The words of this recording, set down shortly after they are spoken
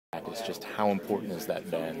It's just how important has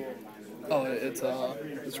that been? Oh,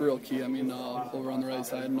 it's real key. I mean, over on the right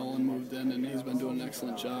side, Nolan moved in, and he's been doing an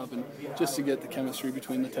excellent job. And just to get the chemistry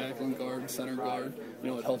between the tackling guard and center guard,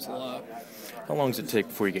 it helps a lot. How long does it take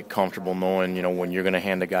before you get comfortable knowing, when you're going to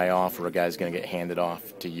hand a guy off or a guy's going to get handed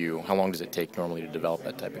off to you? How long does it take normally to develop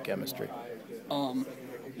that type of chemistry?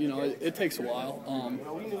 It takes a while.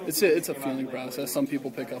 It's a feeling process. Some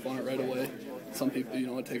people pick up on it right away. Some people,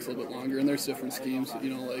 it takes a little bit longer, and there's different schemes,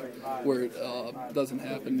 where it doesn't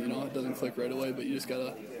happen, it doesn't click right away, but you just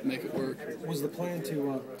gotta make it work. Was the plan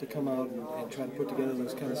to come out and try to put together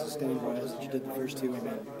those kind of sustained drives that you did the first two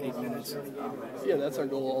in 8 minutes? Yeah, that's our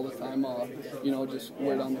goal all the time. Just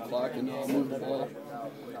wear down the clock and move the ball.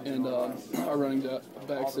 And our running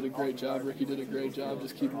backs did a great job. Ricky did a great job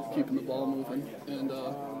just keeping the ball moving, and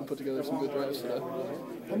put together some good drives today.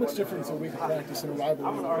 How much difference a week of practice in a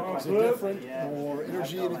rivalry? Is it different, more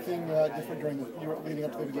energy, anything different during leading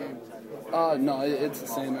up to the game? No, it's the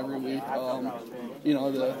same every week.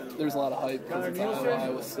 There's a lot of hype because it's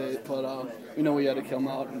Iowa State, but we had to come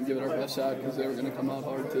out and give it our best shot because they were going to come out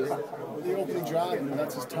hard too. The opening drive,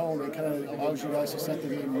 that's his tone. It kind of allows you guys to set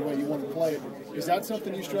the game the way you want to play it. Is that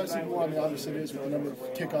something you stress even more? I mean, obviously it is with the number of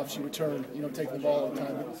kickoffs you return, taking the ball all the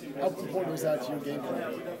time. But how important is that to your game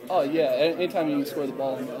plan? Oh, yeah. Anytime you can score the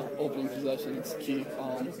ball in the opening possession, it's key.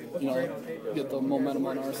 Get the momentum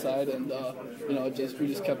on our side, and we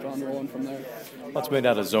just kept on rolling from there. Let's made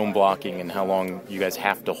out of zone blocking and how long you guys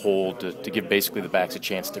have to hold to give basically the backs a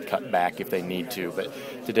chance to cut back if they need to. But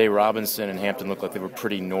today Robinson and Hampton looked like they were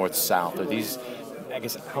pretty north-south. Are these,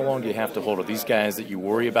 how long do you have to hold? Are these guys that you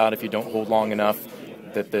worry about if you don't hold long enough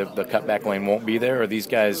that the cutback lane won't be there? Or are these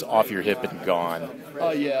guys off your hip and gone?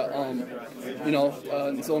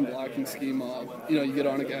 Zone blocking scheme, you get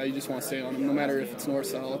on a guy, you just want to stay on him. No matter if it's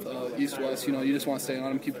north-south, east-west, you just want to stay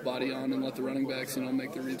on him, keep the body on, and let the running backs,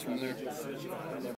 make the reads from there.